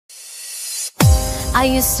I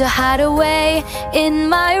used to hide away in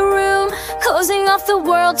my room, closing off the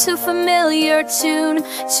world to familiar tune,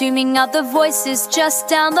 tuning out the voices just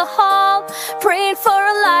down the hall, praying for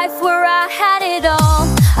a life where I had it all.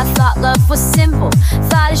 I thought love was simple,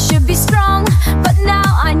 thought it should be strong, but now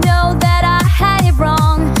I know that I had it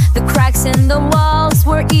wrong. The cracks in the walls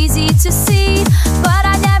were easy to see, but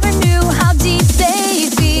I never knew how deep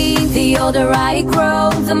they'd be. The older I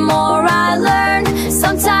grow, the more I learn.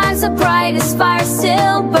 Sometimes the brightest fires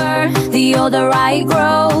still burn. The older I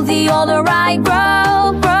grow, the older I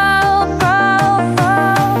grow,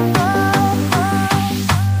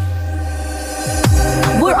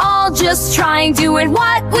 We're all just trying, doing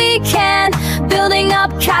what we can, building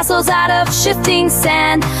up castles out of shifting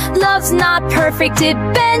sand. Love's not perfect, it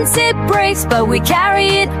bends, it breaks, but we carry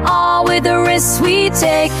it all with the risks we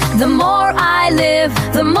take. The more I live,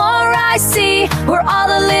 the more I see, we're all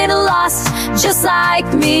a little lost, just like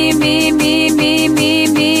me,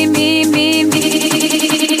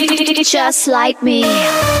 just like me.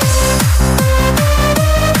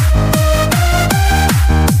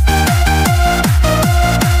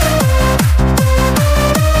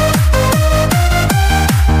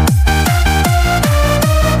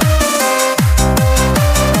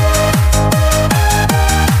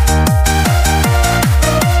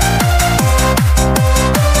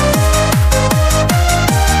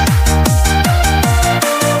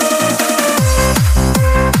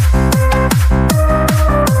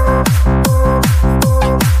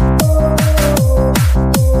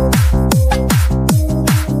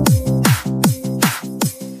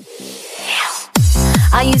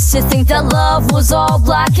 I used to think that love was all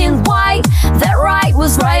black and white, that right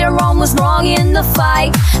was right and wrong was wrong in the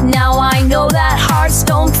fight. Now I know that hearts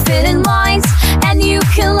don't fit in lines, and you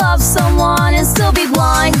can love someone and still be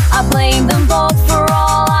blind. I blame them both for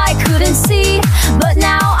all I couldn't see, but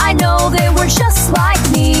now I know they were just like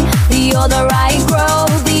me. The older I grow,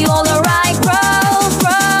 the older I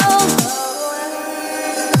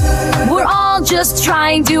grow, We're all just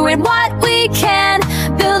trying, doing what we can,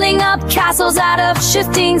 building up castles out of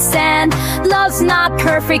shifting sand. Love's not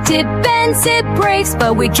perfect, it bends, it breaks,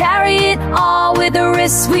 but we carry it all with the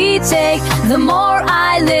risks we take. The more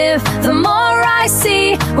I live, the more I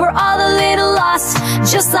see, we're all a little lost,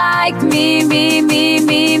 just like me,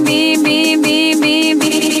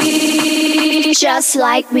 just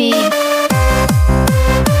like me.